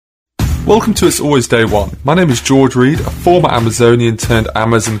Welcome to It's Always Day One. My name is George Reed, a former Amazonian turned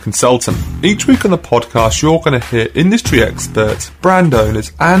Amazon consultant. Each week on the podcast, you're going to hear industry experts, brand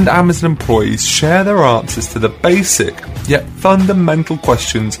owners, and Amazon employees share their answers to the basic yet fundamental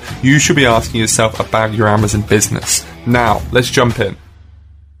questions you should be asking yourself about your Amazon business. Now, let's jump in.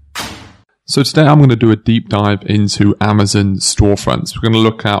 So today I'm going to do a deep dive into Amazon storefronts. We're going to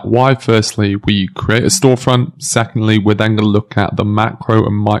look at why, firstly, we create a storefront. Secondly, we're then going to look at the macro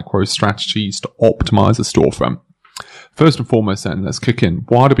and micro strategies to optimize a storefront. First and foremost, then, let's kick in.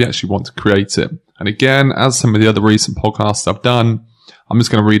 Why do we actually want to create it? And again, as some of the other recent podcasts I've done, I'm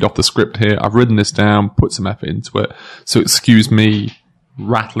just going to read off the script here. I've written this down, put some effort into it. So excuse me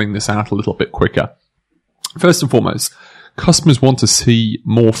rattling this out a little bit quicker. First and foremost, customers want to see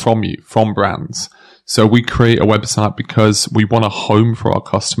more from you, from brands. So we create a website because we want a home for our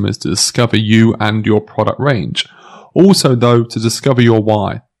customers to discover you and your product range. Also, though, to discover your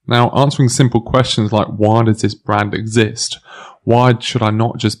why. Now, answering simple questions like, why does this brand exist? Why should I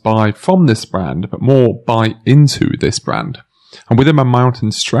not just buy from this brand, but more buy into this brand? And within my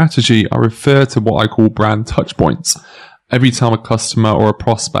mountain strategy, I refer to what I call brand touchpoints. Every time a customer or a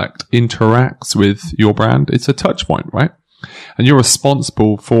prospect interacts with your brand, it's a touch point, right? And you're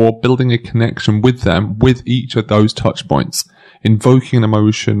responsible for building a connection with them with each of those touch points, invoking an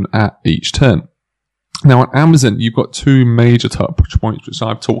emotion at each turn. Now, on Amazon, you've got two major touch points, which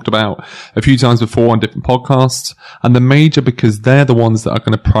I've talked about a few times before on different podcasts. And the major because they're the ones that are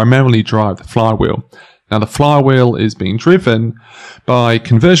going to primarily drive the flywheel. Now, the flywheel is being driven by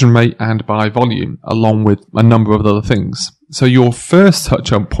conversion rate and by volume, along with a number of other things. So your first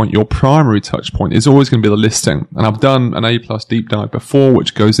touch point, your primary touch point, is always going to be the listing. And I've done an A+ deep dive before,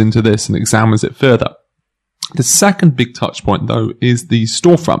 which goes into this and examines it further. The second big touch point, though, is the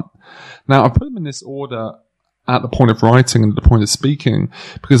storefront. Now, I've put them in this order at the point of writing and at the point of speaking,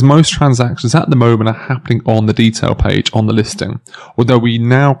 because most transactions at the moment are happening on the detail page, on the listing. Although we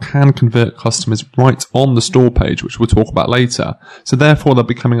now can convert customers right on the store page, which we'll talk about later. So therefore, they're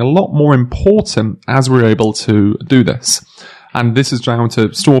becoming a lot more important as we're able to do this. And this is down to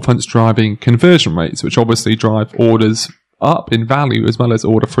storefronts driving conversion rates, which obviously drive orders up in value as well as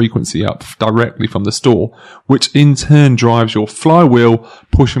order frequency up directly from the store, which in turn drives your flywheel,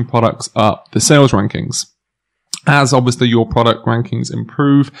 pushing products up the sales rankings. As obviously your product rankings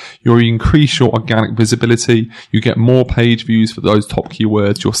improve, you increase your organic visibility, you get more page views for those top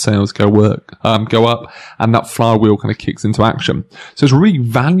keywords, your sales go up, and that flywheel kind of kicks into action. So it's really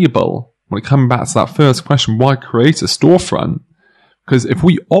valuable when it comes back to that first question, why create a storefront? Because if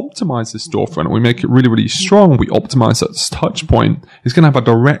we optimize the storefront and we make it really, really strong, we optimize that touch point, it's going to have a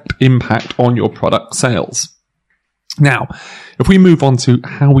direct impact on your product sales. Now, if we move on to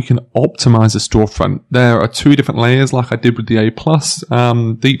how we can optimize a storefront, there are two different layers, like I did with the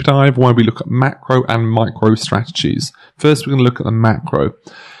A+ deep dive, where we look at macro and micro strategies. First, we're going to look at the macro.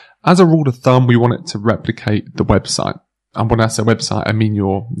 As a rule of thumb, we want it to replicate the website. And when I say website, I mean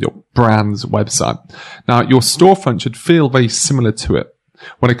your brand's website. Now, your storefront should feel very similar to it.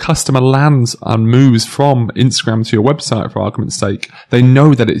 When a customer lands and moves from Instagram to your website, for argument's sake, they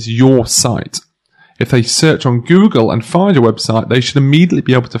know that it's your site. If they search on Google and find your website, they should immediately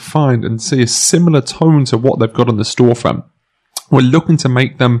be able to find and see a similar tone to what they've got on the storefront. We're looking to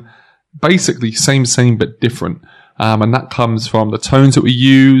make them basically same, but different. And that comes from the tones that we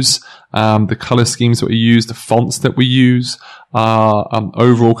use, the color schemes that we use, the fonts that we use,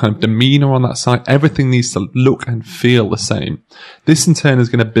 overall kind of demeanor on that site. Everything needs to look and feel the same. This in turn is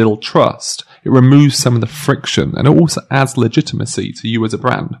going to build trust. It removes some of the friction and it also adds legitimacy to you as a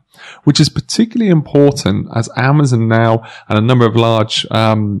brand, which is particularly important as Amazon now and a number of large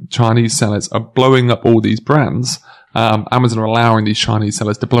Chinese sellers are blowing up all these brands. Amazon are allowing these Chinese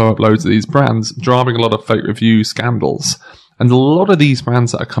sellers to blow up loads of these brands, driving a lot of fake review scandals. And a lot of these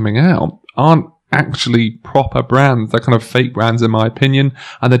brands that are coming out aren't actually proper brands. They're kind of fake brands, in my opinion,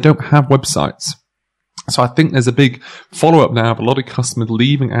 and they don't have websites. So I think there's a big follow-up now of a lot of customers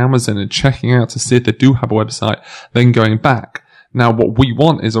leaving Amazon and checking out to see if they do have a website, then going back. Now, what we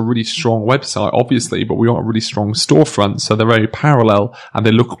want is a really strong website, obviously, but we want a really strong storefront, so they're very parallel and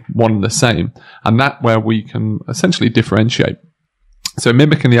they look one and the same. And that's where we can essentially differentiate. So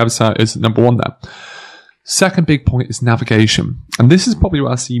mimicking the other side is number one there. Second big point is navigation. And this is probably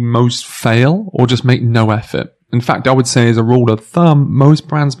where I see most fail or just make no effort. In fact, I would say as a rule of thumb, most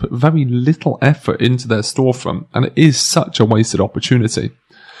brands put very little effort into their storefront, and it is such a wasted opportunity.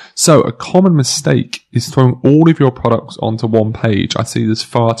 So a common mistake is throwing all of your products onto one page. I see this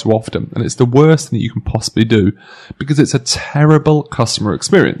far too often, and it's the worst thing that you can possibly do because it's a terrible customer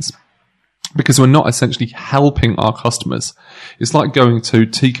experience. because we're not essentially helping our customers. It's like going to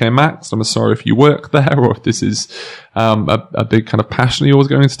TK Maxx. I'm sorry if you work there or if this is a big kind of passion of yours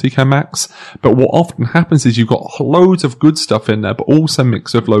going to TK Maxx. But what often happens is you've got loads of good stuff in there, but also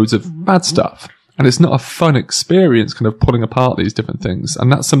mixed with loads of bad stuff. And it's not a fun experience kind of pulling apart these different things.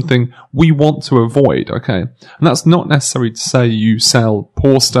 And that's something we want to avoid, okay? And that's not necessarily to say you sell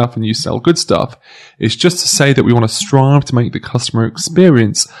poor stuff and you sell good stuff. It's just to say that we want to strive to make the customer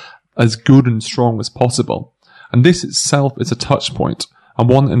experience as good and strong as possible. And this itself is a touch point, and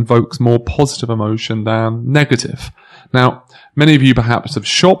one that invokes more positive emotion than negative. Now, many of you perhaps have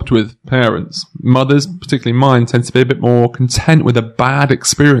shopped with parents. Mothers, particularly mine, tend to be a bit more content with a bad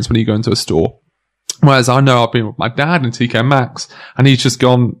experience when you go into a store. Whereas I know I've been with my dad in TK Maxx and he's just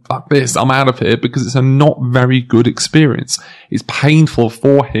gone, fuck this, I'm out of here, because it's a not very good experience. It's painful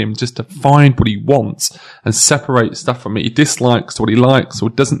for him just to find what he wants and separate stuff from it he dislikes to what he likes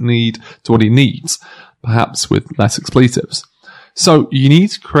or doesn't need to what he needs, perhaps with less expletives. So you need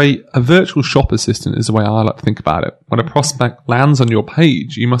to create a virtual shop assistant is the way I like to think about it. When a prospect lands on your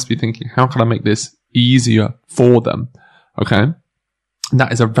page, you must be thinking, how can I make this easier for them? Okay.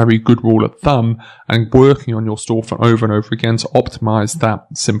 That is a very good rule of thumb, and working on your storefront over and over again to optimize that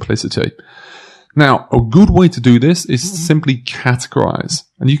simplicity. Now, a good way to do this is simply categorize.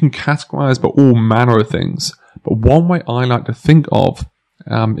 And you can categorize by all manner of things. But one way I like to think of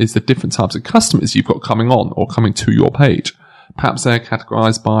is the different types of customers you've got coming on or coming to your page. Perhaps they're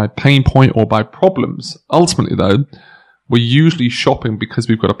categorized by pain point or by problems. Ultimately, though, we're usually shopping because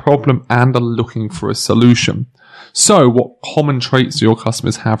we've got a problem and are looking for a solution. So what common traits do your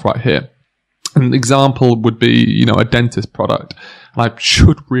customers have right here? An example would be, a dentist product. And I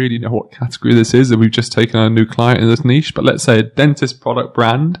should really know what category this is if we've just taken on a new client in this niche. But let's say a dentist product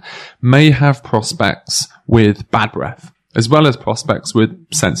brand may have prospects with bad breath, as well as prospects with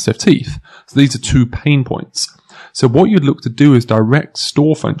sensitive teeth. So these are two pain points. So what you'd look to do is direct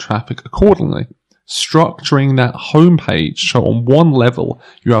storefront traffic accordingly, structuring that homepage so on one level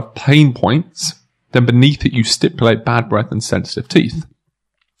you have pain points, then beneath it you stipulate bad breath and sensitive teeth.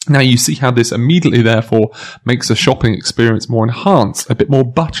 Now you see how this immediately therefore makes the shopping experience more enhanced, a bit more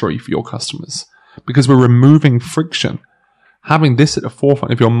buttery for your customers, because we're removing friction. Having this at the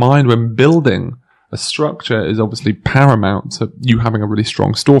forefront of your mind when building a structure is obviously paramount to you having a really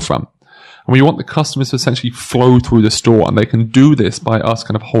strong storefront. And we want the customers to essentially flow through the store, and they can do this by us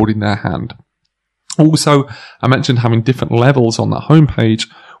kind of holding their hand. Also, I mentioned having different levels on that homepage.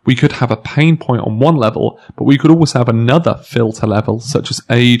 We could have a pain point on one level, but we could also have another filter level, such as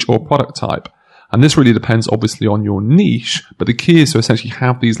age or product type. And this really depends obviously on your niche, but the key is to essentially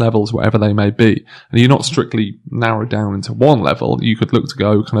have these levels wherever they may be. And you're not strictly narrowed down into one level. You could look to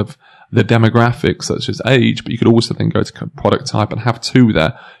go kind of the demographics such as age, but you could also then go to product type and have two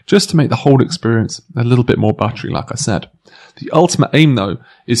there, just to make the whole experience a little bit more buttery, like I said. The ultimate aim, though,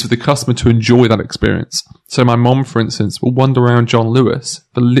 is for the customer to enjoy that experience. So my mom, for instance, will wander around John Lewis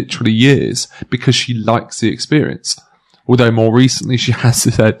for literally years because she likes the experience. Although more recently she has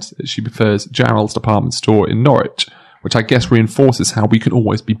said that she prefers Gerald's department store in Norwich, which I guess reinforces how we can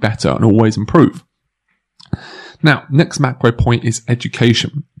always be better and always improve. Now, next macro point is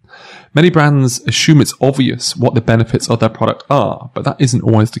education. Many brands assume it's obvious what the benefits of their product are, but that isn't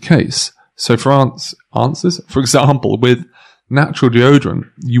always the case. So for answers, for example, with natural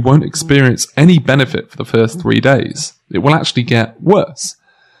deodorant, you won't experience any benefit for the first 3 days. It will actually get worse.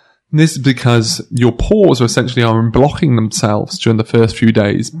 This is because your pores are essentially unblocking themselves during the first few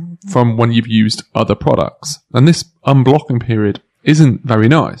days from when you've used other products. And this unblocking period isn't very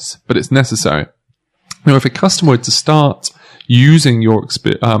nice, but it's necessary. Now, if a customer were to start using your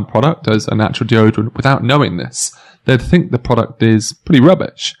product as a natural deodorant without knowing this, they'd think the product is pretty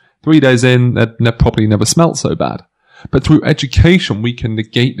rubbish. 3 days in, they'd probably never smelt so bad. But through education, we can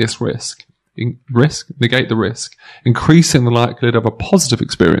negate this risk, increasing the likelihood of a positive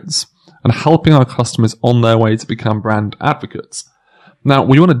experience and helping our customers on their way to become brand advocates. Now,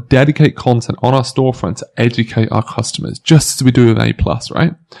 we want to dedicate content on our storefront to educate our customers, just as we do with A+,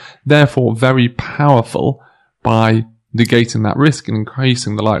 right? Therefore, very powerful by negating that risk and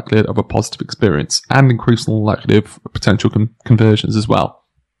increasing the likelihood of a positive experience and increasing the likelihood of potential conversions as well.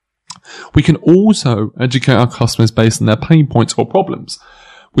 We can also educate our customers based on their pain points or problems.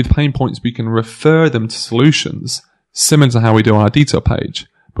 With pain points, we can refer them to solutions similar to how we do on our detail page.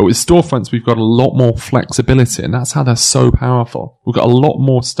 But with storefronts, we've got a lot more flexibility, and that's how they're so powerful. We've got a lot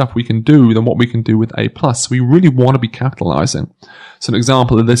more stuff we can do than what we can do with A+. So we really want to be capitalizing. So an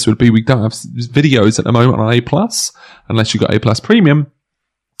example of this would be we don't have videos at the moment on A+, unless you've got A+ Premium.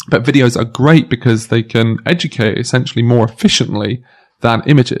 But videos are great because they can educate essentially more efficiently than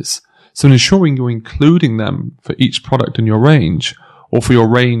images. So ensuring you're including them for each product in your range, or for your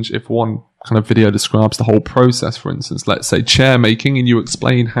range if one kind of video describes the whole process, for instance, let's say chair making, and you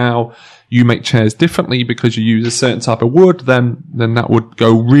explain how you make chairs differently because you use a certain type of wood, then that would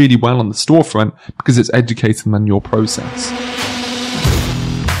go really well on the storefront because it's educating them on your process.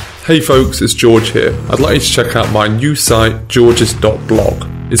 Hey folks, it's George here. I'd like you to check out my new site, georges.blog.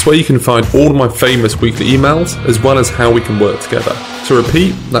 It's where you can find all of my famous weekly emails, as well as how we can work together. To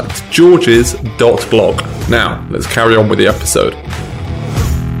repeat, that's georges.blog. Now, let's carry on with the episode.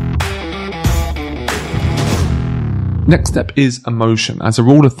 Next step is emotion. As a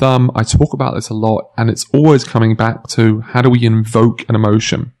rule of thumb, I talk about this a lot, and it's always coming back to how do we invoke an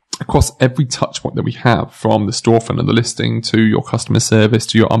emotion across every touch point that we have, from the storefront and the listing to your customer service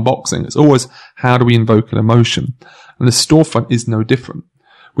to your unboxing. It's always how do we invoke an emotion, and the storefront is no different.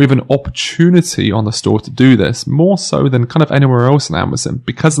 We have an opportunity on the store to do this more so than kind of anywhere else in Amazon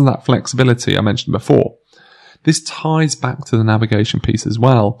because of that flexibility I mentioned before. This ties back to the navigation piece as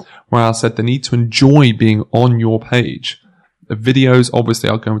well, where I said they need to enjoy being on your page. The videos obviously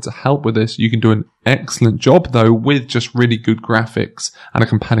are going to help with this. You can do an excellent job though with just really good graphics and a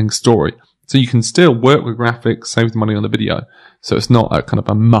compelling story. So you can still work with graphics, save the money on the video. So it's not a kind of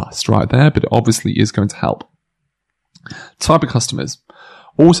a must right there, but it obviously is going to help. Type of customers.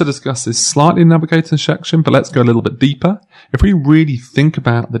 Also discuss this slightly in the navigator section, but let's go a little bit deeper. If we really think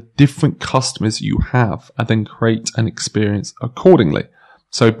about the different customers you have and then create an experience accordingly.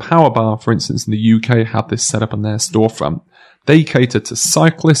 So Powerbar, for instance, in the UK have this set up on their storefront. They cater to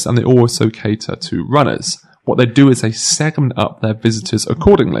cyclists and they also cater to runners. What they do is they segment up their visitors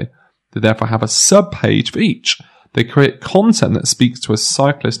accordingly. They therefore have a sub-page for each. They create content that speaks to a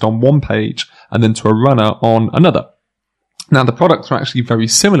cyclist on one page and then to a runner on another. Now, the products are actually very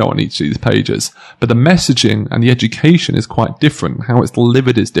similar on each of these pages, but the messaging and the education is quite different. How it's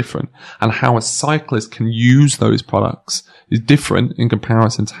delivered is different, and how a cyclist can use those products is different in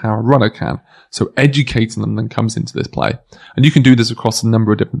comparison to how a runner can. So educating them then comes into this play. And you can do this across a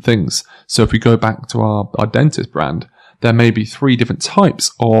number of different things. So if we go back to our dentist brand, there may be 3 different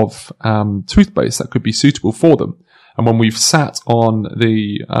types of toothpaste that could be suitable for them. And when we've sat on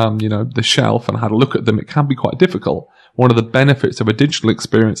the shelf and had a look at them, it can be quite difficult. One of the benefits of a digital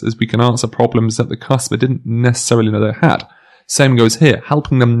experience is we can answer problems that the customer didn't necessarily know they had. Same goes here,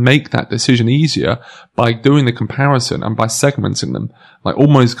 helping them make that decision easier by doing the comparison and by segmenting them, like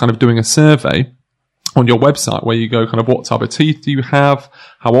almost kind of doing a survey on your website where you go kind of what type of teeth do you have,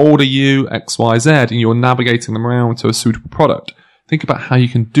 how old are you, X, Y, Z, and you're navigating them around to a suitable product. Think about how you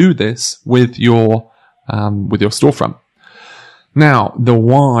can do this with your storefront. Now, the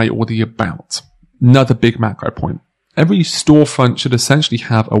why or the about. Another big macro point. Every storefront should essentially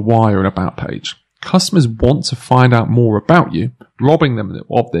have a why or an about page. Customers want to find out more about you. Robbing them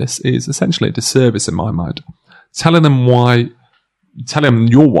of this is essentially a disservice in my mind. Telling them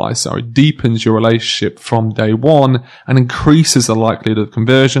your why, deepens your relationship from day one and increases the likelihood of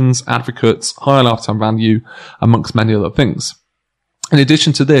conversions, advocates, higher lifetime value, amongst many other things. In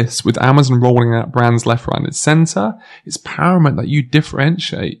addition to this, with Amazon rolling out brands left, right, and center, it's paramount that you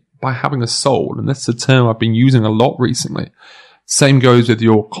differentiate by having a soul, and that's a term I've been using a lot recently. Same goes with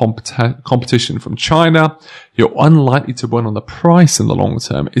your competition from China. You're unlikely to win on the price in the long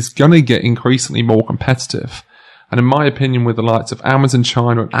term. It's going to get increasingly more competitive. And in my opinion, with the likes of Amazon,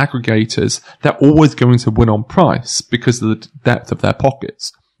 China, and aggregators, they're always going to win on price because of the depth of their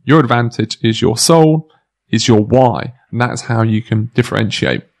pockets. Your advantage is your soul, is your why, and that's how you can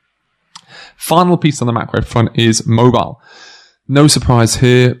differentiate. Final piece on the macro front is mobile. No surprise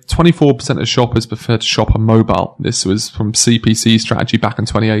here, 24% of shoppers prefer to shop on mobile. This was from CPC strategy back in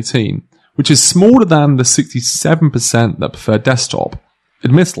 2018, which is smaller than the 67% that prefer desktop.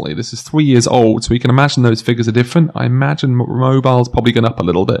 Admittedly, this is 3 years old, so we can imagine those figures are different. I imagine mobile's probably gone up a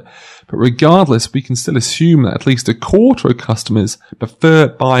little bit. But regardless, we can still assume that at least a quarter of customers prefer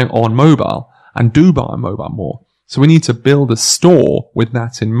buying on mobile and do buy on mobile more. So we need to build a store with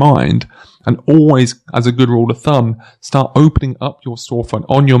that in mind, and always, as a good rule of thumb, start opening up your storefront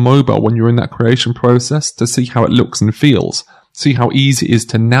on your mobile when you're in that creation process to see how it looks and feels, see how easy it is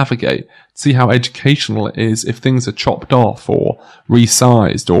to navigate, see how educational it is if things are chopped off or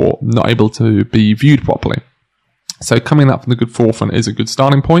resized or not able to be viewed properly. So coming up from the good forefront is a good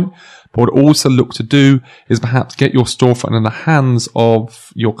starting point. But what I'd also look to do is perhaps get your storefront in the hands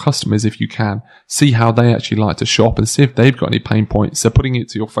of your customers if you can. See how they actually like to shop and see if they've got any pain points. So putting it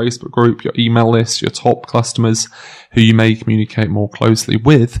to your Facebook group, your email list, your top customers who you may communicate more closely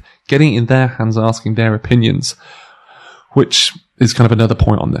with, getting it in their hands, asking their opinions, which is kind of another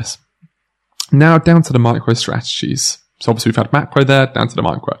point on this. Now down to the micro strategies. So obviously we've had macro there, down to the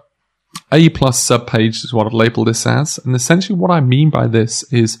micro. A+ subpage is what I've labeled this as. And essentially what I mean by this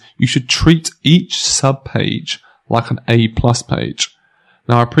is you should treat each subpage like an A+ page.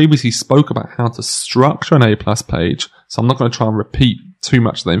 Now, I previously spoke about how to structure an A+ page, so I'm not going to try and repeat too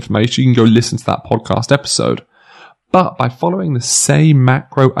much of the information. You can go listen to that podcast episode. But by following the same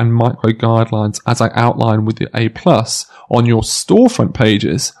macro and micro guidelines as I outlined with the A+ on your storefront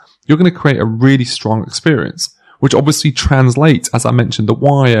pages, you're going to create a really strong experience, which obviously translates, as I mentioned the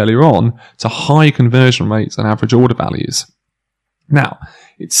Y earlier on, to high conversion rates and average order values. Now,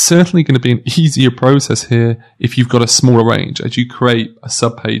 it's certainly going to be an easier process here if you've got a smaller range, as you create a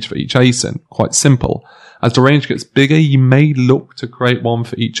subpage for each ASIN. Quite simple. As the range gets bigger, you may look to create one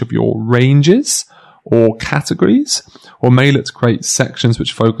for each of your ranges or categories, or may look to create sections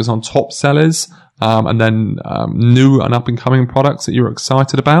which focus on top sellers, and then new and up-and-coming products that you're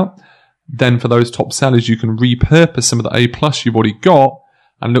excited about. Then for those top sellers, you can repurpose some of the A+ you've already got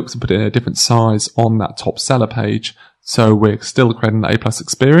and look to put it in a different size on that top seller page. So we're still creating the A+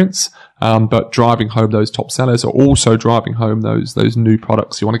 experience, but driving home those top sellers, or also driving home those new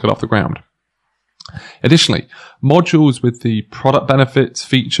products you want to get off the ground. Additionally, modules with the product benefits,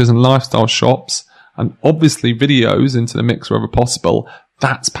 features, and lifestyle shops, and obviously videos into the mix wherever possible.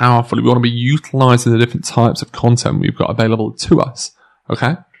 That's powerful. We want to be utilizing the different types of content we've got available to us.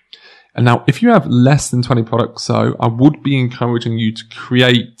 Okay? And now, if you have less than 20 products, so I would be encouraging you to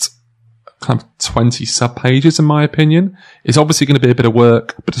create kind of 20 subpages, in my opinion. It's obviously going to be a bit of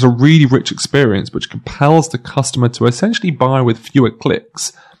work, but it's a really rich experience which compels the customer to essentially buy with fewer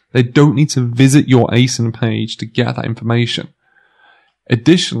clicks. They don't need to visit your ASIN page to get that information.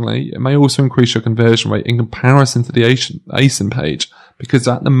 Additionally, it may also increase your conversion rate in comparison to the ASIN page, because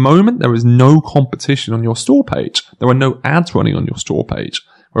at the moment there is no competition on your store page. There are no ads running on your store page,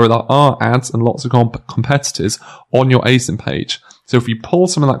 where there are ads and lots of competitors on your ASIN page. So if we pull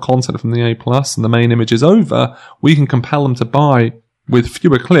some of that content from the A+ and the main images over, we can compel them to buy with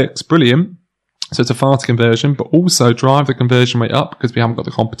fewer clicks. Brilliant. So it's a faster conversion, but also drive the conversion rate up because we haven't got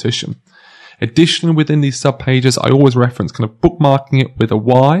the competition. Additionally, within these subpages, I always reference kind of bookmarking it with a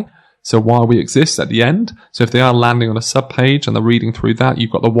Y. So why we exist at the end. So if they are landing on a subpage and they're reading through that,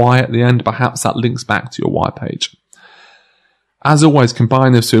 you've got the Y at the end. Perhaps that links back to your Y page. As always,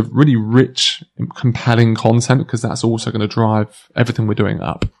 combine this with really rich, compelling content, because that's also going to drive everything we're doing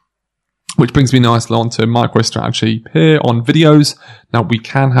up. Which brings me nicely on to MicroStrategy here on videos. Now, we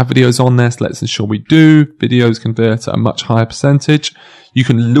can have videos on this. Let's ensure we do. Videos convert at a much higher percentage. You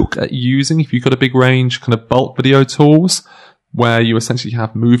can look at using, if you've got a big range, kind of bulk video tools, where you essentially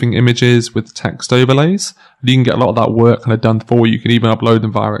have moving images with text overlays. You can get a lot of that work kind of done for you. You can even upload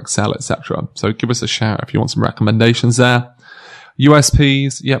them via Excel, etc. So give us a shout if you want some recommendations there.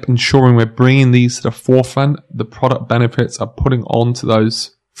 USPs, yep, ensuring we're bringing these to the forefront. The product benefits are putting onto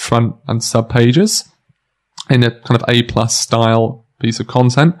those front and sub pages in a kind of A+ style piece of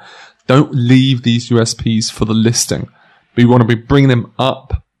content. Don't leave these USPs for the listing. We want to be bringing them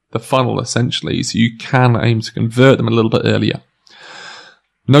up the funnel essentially, so you can aim to convert them a little bit earlier.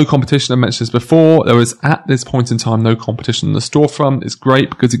 No competition, I mentioned this before. There is at this point in time no competition in the storefront. It's great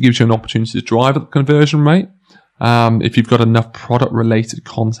because it gives you an opportunity to drive up the conversion rate. If you've got enough product related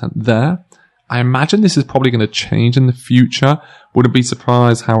content there. I imagine this is probably going to change in the future. Wouldn't be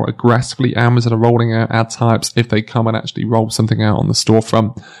surprised how aggressively Amazon are rolling out ad types if they come and actually roll something out on the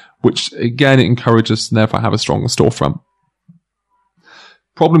storefront, which again, it encourages us to therefore have a stronger storefront.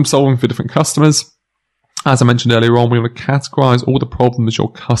 Problem solving for different customers. As I mentioned earlier on, we want to categorize all the problems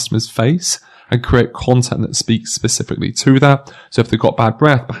your customers face and create content that speaks specifically to that. So if they've got bad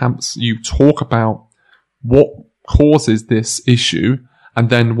breath, perhaps you talk about what causes this issue, and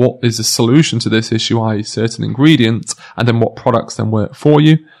then what is the solution to this issue, i.e. certain ingredients, and then what products then work for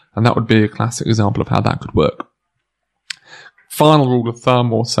you. And that would be a classic example of how that could work. Final rule of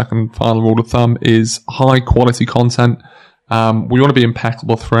thumb, or second final rule of thumb, is high quality content. We want to be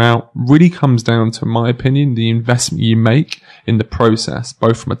impeccable throughout. Really comes down to, in my opinion, the investment you make in the process,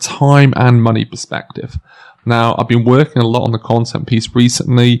 both from a time and money perspective. Now, I've been working a lot on the content piece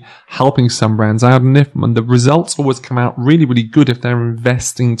recently, helping some brands out in it, and the results always come out really, really good if they're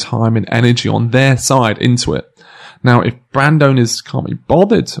investing time and energy on their side into it. Now, if brand owners can't be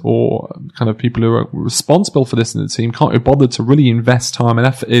bothered, or kind of people who are responsible for this in the team can't be bothered to really invest time and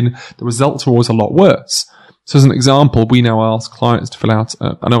effort in, the results are always a lot worse. So as an example, we now ask clients to fill out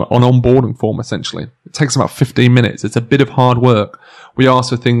an onboarding form, essentially. It takes about 15 minutes. It's a bit of hard work. We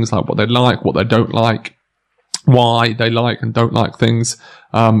ask for things like what they like, what they don't like, why they like and don't like things,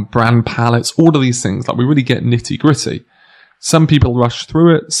 brand palettes, all of these things. Like, we really get nitty gritty. Some people rush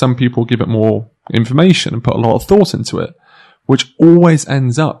through it. Some people give it more information and put a lot of thought into it. which always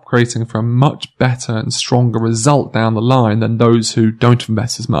ends up creating for a much better and stronger result down the line than those who don't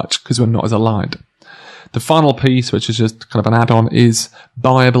invest as much because we're not as aligned. The final piece, which is just kind of an add-on, is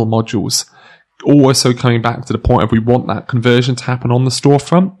buyable modules. Also coming back to the point of we want that conversion to happen on the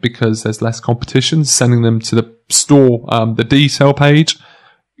storefront because there's less competition. Sending them to the store, the detail page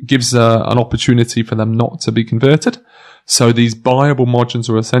gives an opportunity for them not to be converted. So these buyable modules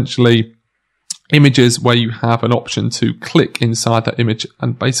are essentially images where you have an option to click inside that image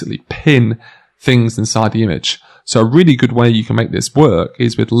and basically pin things inside the image. So a really good way you can make this work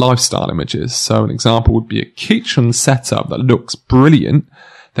is with lifestyle images. So an example would be a kitchen setup that looks brilliant.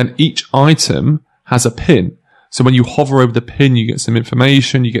 Then each item has a pin. So when you hover over the pin, you get some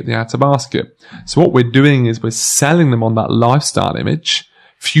information, you get the outer basket. So what we're doing is we're selling them on that lifestyle image,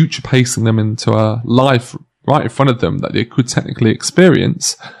 future pacing them into a life right in front of them that they could technically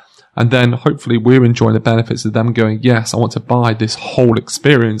experience. And then hopefully we're enjoying the benefits of them going, yes, I want to buy this whole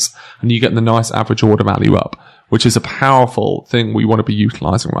experience. And you get the nice average order value up, which is a powerful thing we want to be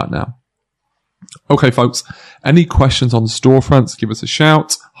utilizing right now. Okay, folks, any questions on the storefronts, give us a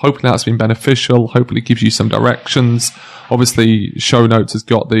shout. Hopefully that's been beneficial. Hopefully it gives you some directions. Obviously, show notes has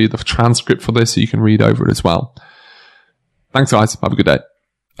got the transcript for this so you can read over it as well. Thanks, guys. Have a good day.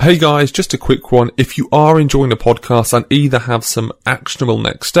 Hey guys, just a quick one. If you are enjoying the podcast and either have some actionable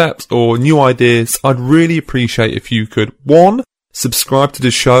next steps or new ideas, I'd really appreciate if you could, 1, subscribe to the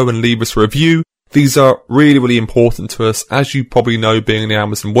show and leave us a review. These are really, really important to us, as you probably know, being in the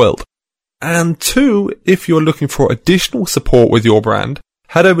Amazon world. And 2, if you're looking for additional support with your brand,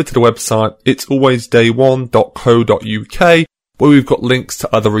 head over to the website itsalwaysday1.co.uk where we've got links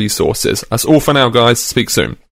to other resources. That's all for now, guys. Speak soon.